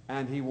being,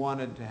 and he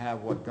wanted to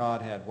have what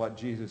God had, what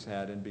Jesus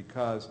had, and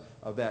because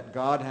of that,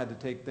 God had to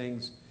take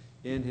things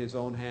in his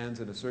own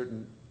hands in a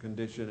certain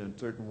condition, in a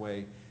certain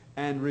way,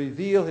 and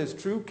reveal his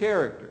true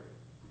character.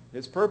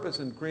 His purpose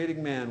in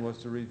creating man was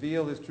to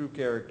reveal his true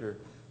character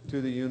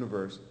to the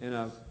universe in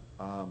a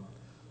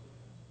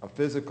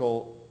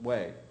physical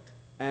way.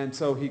 And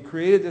so he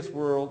created this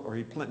world, or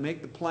he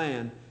made the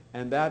plan,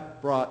 and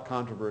that brought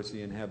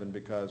controversy in heaven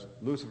because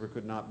Lucifer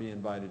could not be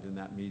invited in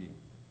that meeting.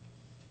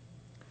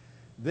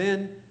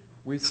 Then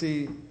we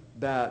see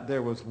that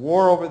there was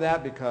war over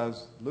that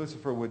because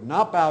Lucifer would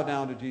not bow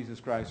down to Jesus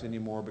Christ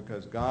anymore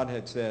because God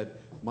had said,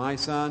 my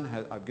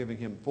son, I've given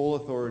him full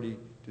authority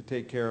to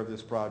take care of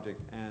this project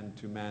and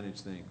to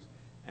manage things.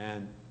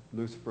 And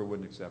Lucifer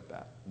wouldn't accept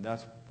that. And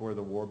that's where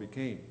the war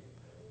became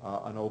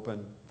an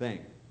open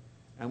thing.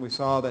 And we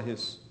saw that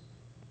his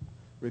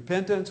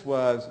repentance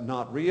was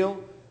not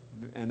real,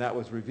 and that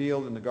was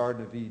revealed in the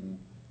Garden of Eden.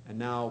 And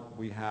now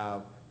we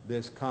have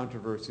this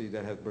controversy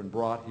that has been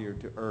brought here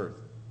to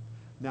earth.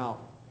 Now,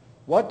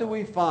 what do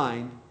we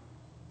find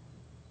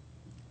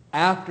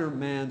after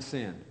man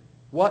sinned?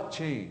 What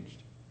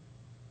changed?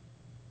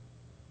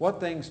 What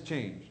things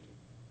changed?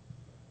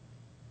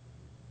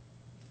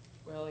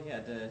 Well, he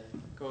had to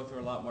go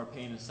through a lot more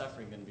pain and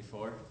suffering than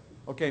before.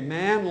 Okay,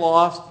 man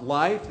lost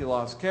life, he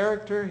lost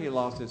character, he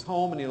lost his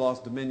home, and he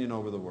lost dominion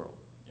over the world.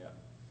 Yeah.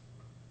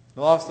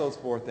 He lost those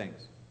four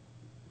things.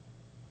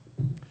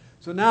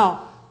 So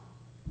now,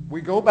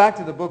 we go back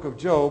to the book of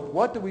Job.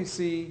 What do we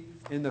see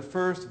in the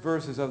first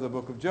verses of the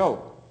book of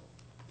Job?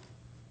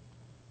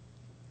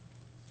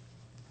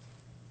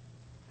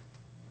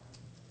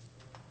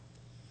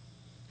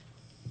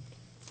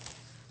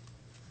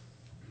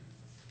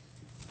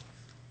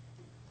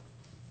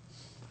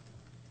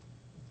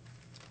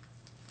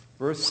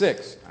 Verse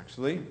 6,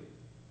 actually.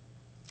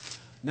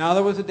 Now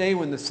there was a day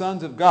when the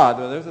sons of God,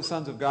 well, there's the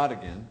sons of God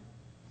again.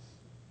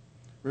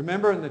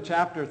 Remember in the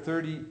chapter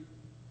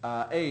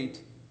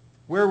 38,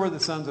 where were the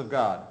sons of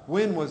God?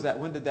 When was that?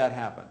 When did that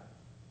happen?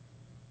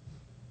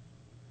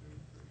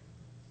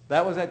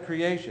 That was at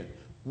creation.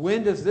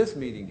 When does this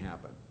meeting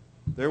happen?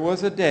 There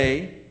was a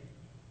day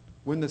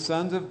when the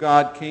sons of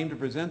God came to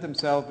present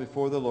themselves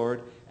before the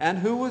Lord, and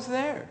who was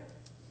there?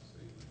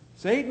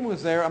 Satan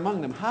was there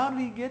among them. How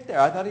did he get there?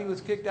 I thought he was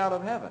kicked out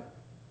of heaven.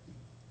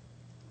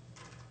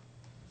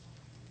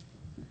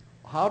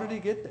 How did he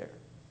get there?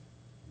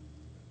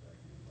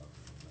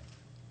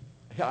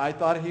 I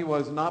thought he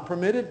was not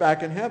permitted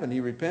back in heaven.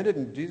 He repented,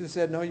 and Jesus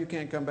said, no, you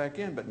can't come back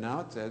in. But now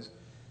it says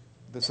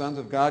the sons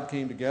of God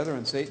came together,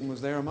 and Satan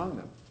was there among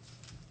them.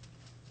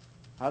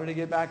 How did he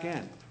get back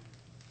in?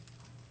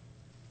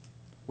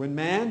 When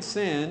man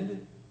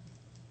sinned,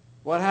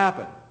 what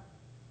happened?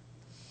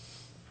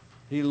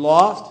 He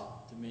lost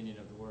dominion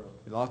of the world.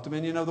 He lost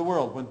dominion of the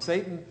world. When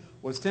Satan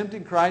was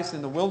tempting Christ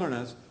in the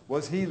wilderness,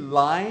 was he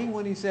lying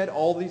when he said,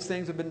 all these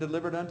things have been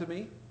delivered unto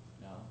me?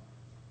 No.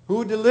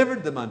 Who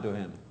delivered them unto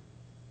him?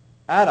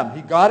 Adam.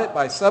 He got it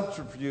by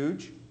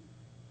subterfuge,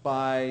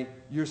 by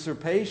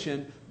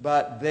usurpation,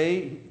 but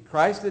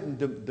Christ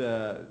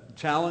didn't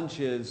challenge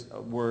his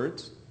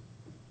words.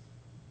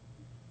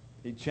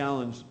 He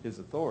challenged his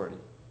authority.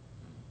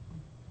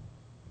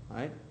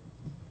 Right?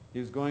 He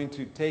was going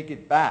to take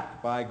it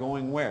back by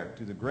going where?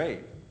 To the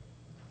grave.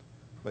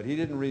 But he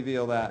didn't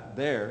reveal that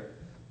there.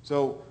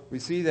 So we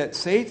see that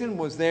Satan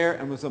was there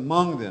and was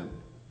among them.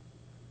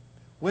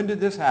 When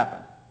did this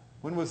happen?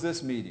 When was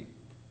this meeting?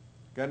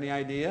 Got any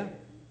idea?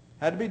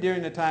 Had to be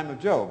during the time of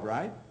Job,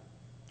 right?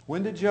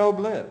 When did Job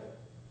live?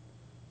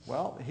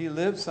 Well, he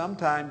lived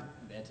sometime...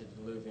 The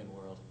antediluvian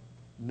world.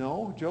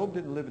 No, Job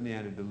didn't live in the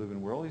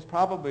antediluvian world. He's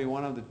probably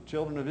one of the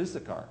children of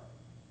Issachar.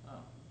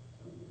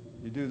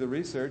 You do the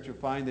research, you'll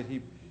find that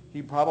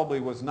he probably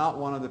was not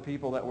one of the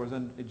people that was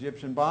in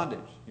Egyptian bondage.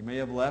 He may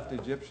have left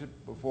Egypt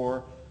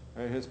before,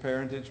 or his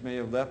parentage may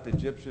have left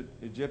Egypt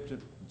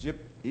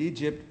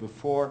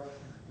before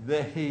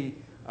they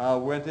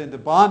went into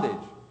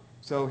bondage.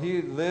 So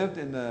he lived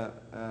in the,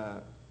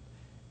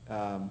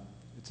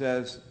 it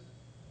says,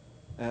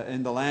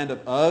 in the land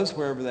of Uz,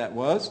 wherever that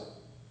was.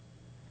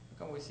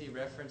 How come we see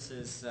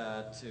references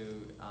to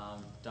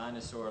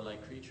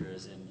dinosaur-like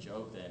creatures in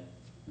Job then?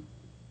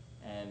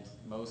 And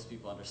most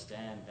people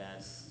understand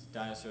that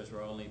dinosaurs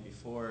were only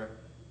before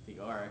the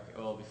ark,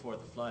 well, before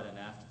the flood, and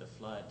after the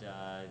flood,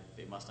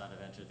 they must not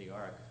have entered the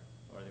ark,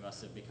 or they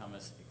must have become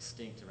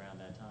extinct around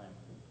that time.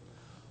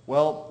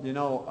 Well, you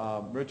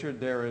know, Richard,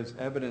 there is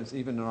evidence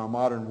even in our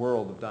modern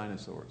world of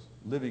dinosaurs,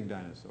 living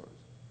dinosaurs.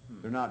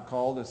 They're not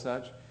called as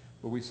such,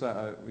 but we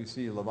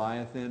see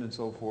Leviathan and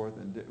so forth,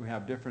 and we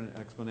have different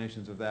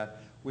explanations of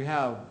that. We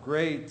have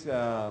great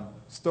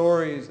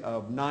stories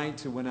of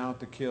knights who went out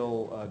to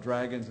kill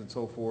dragons and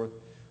so forth.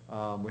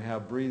 We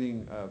have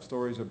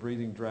stories of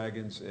breathing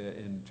dragons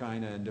in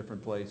China and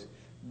different places.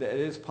 that it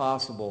is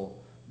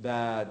possible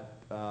that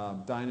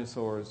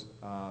dinosaurs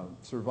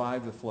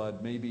survived the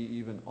flood, maybe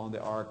even on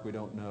the ark, we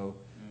don't know.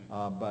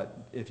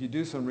 But if you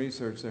do some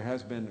research, there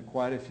has been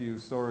quite a few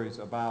stories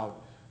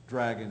about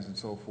dragons and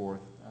so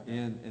forth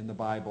in the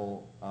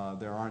Bible.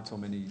 There aren't so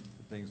many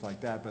things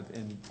like that, but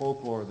in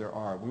folklore there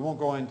are. We won't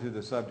go into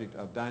the subject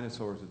of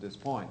dinosaurs at this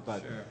point,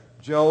 but Sure.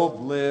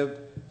 Job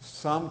lived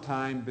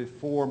sometime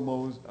before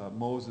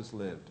Moses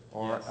lived,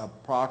 or Yes.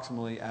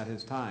 approximately at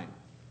his time.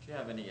 Do you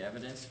have any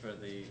evidence for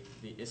the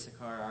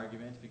Issachar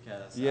argument?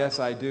 Because Yes,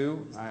 I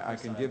do. I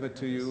First can time give I've it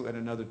to heard you this. at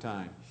another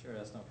time. Sure,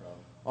 that's no problem.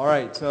 All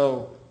right,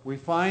 so we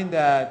find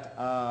that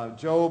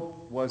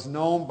Job was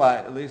known by,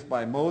 at least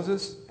by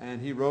Moses, and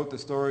he wrote the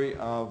story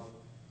of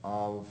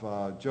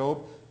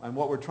Job. And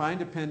what we're trying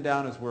to pin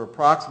down is where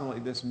approximately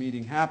this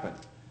meeting happened.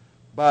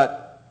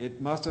 But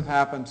it must have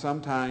happened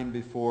sometime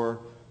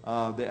before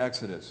the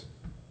Exodus,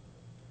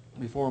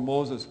 before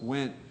Moses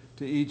went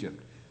to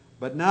Egypt.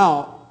 But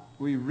now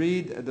we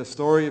read the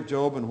story of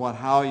Job and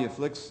how he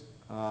afflicts,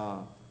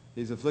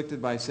 he's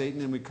afflicted by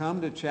Satan, and we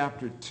come to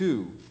chapter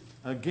 2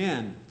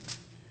 again.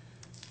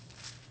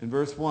 In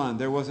verse 1,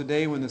 there was a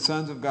day when the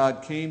sons of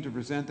God came to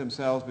present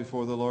themselves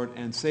before the Lord,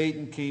 and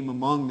Satan came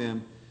among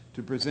them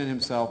to present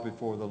himself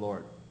before the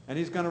Lord. And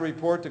he's going to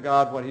report to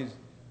God what he's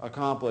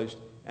accomplished,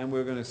 and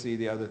we're going to see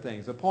the other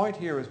things. The point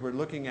here is we're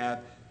looking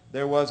at,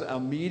 there was a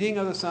meeting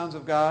of the sons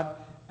of God,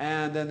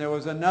 and then there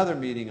was another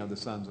meeting of the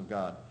sons of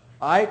God.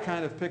 I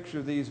kind of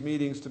picture these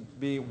meetings to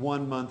be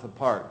 1 month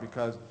apart,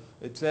 because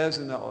it says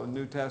in the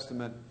New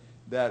Testament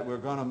that we're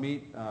going to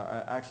meet,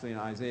 actually in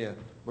Isaiah,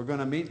 we're going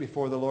to meet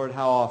before the Lord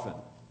how often?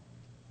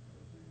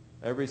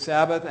 Every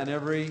Sabbath and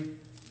every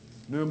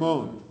new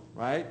moon,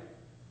 right?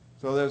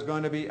 So there's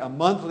going to be a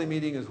monthly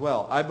meeting as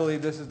well. I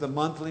believe this is the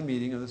monthly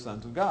meeting of the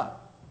sons of God.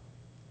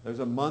 There's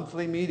a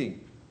monthly meeting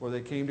where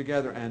they came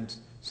together, and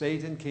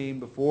Satan came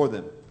before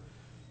them.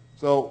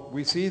 So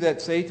we see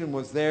that Satan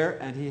was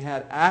there, and he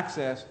had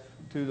access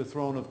to the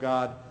throne of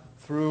God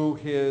through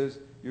his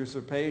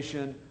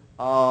usurpation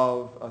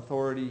of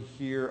authority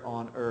here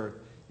on earth.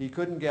 He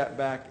couldn't get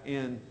back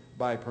in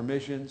by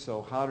permission,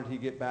 so how did he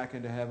get back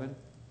into heaven?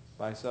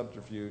 By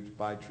subterfuge,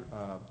 by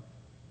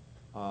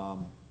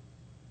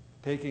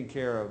taking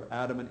care of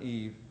Adam and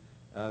Eve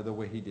the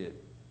way he did.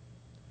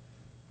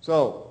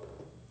 So,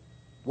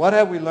 what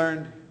have we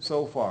learned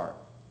so far?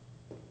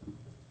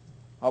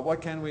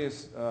 What can we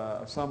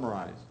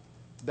summarize?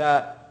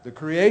 That the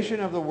creation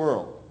of the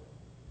world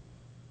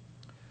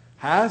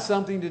has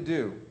something to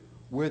do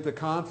with the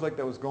conflict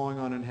that was going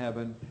on in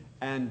heaven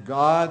and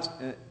God's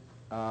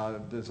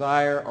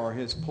desire or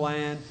his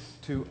plan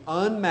to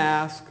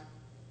unmask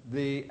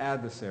the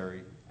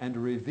adversary and to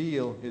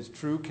reveal his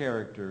true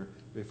character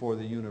before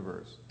the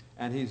universe.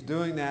 And he's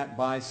doing that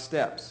by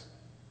steps,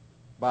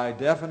 by a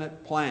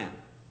definite plan.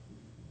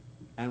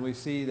 And we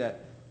see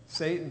that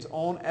Satan's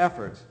own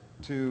efforts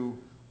to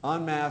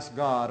unmask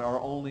God are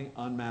only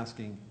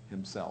unmasking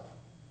himself.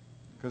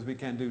 Because we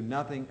can do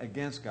nothing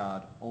against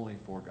God, only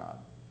for God.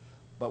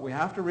 But we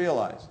have to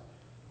realize,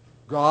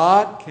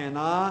 God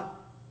cannot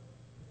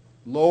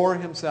lower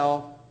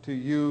himself to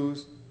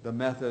use the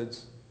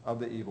methods of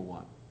the evil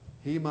one.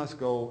 He must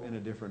go in a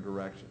different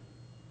direction.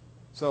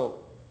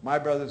 So, my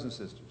brothers and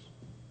sisters,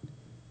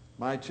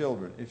 my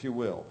children, if you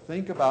will,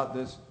 think about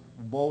this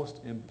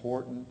most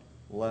important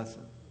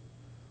lesson.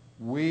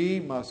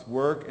 We must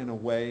work in a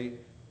way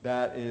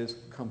that is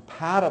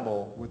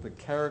compatible with the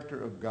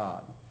character of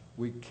God.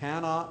 We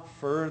cannot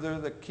further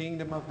the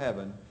kingdom of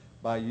heaven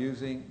by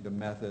using the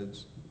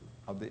methods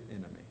of the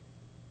enemy.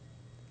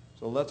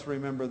 So let's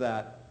remember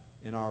that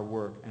in our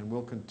work, and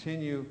we'll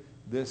continue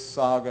this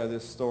saga,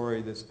 this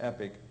story, this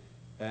epic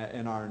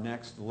in our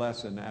next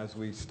lesson as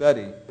we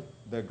study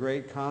the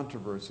great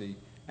controversy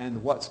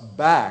and what's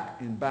back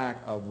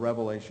of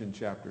Revelation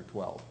chapter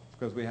 12,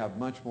 because we have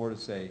much more to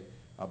say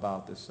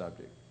about this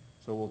subject.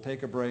 So we'll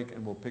take a break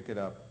and we'll pick it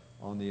up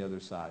on the other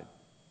side.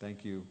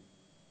 Thank you.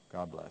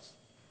 God bless.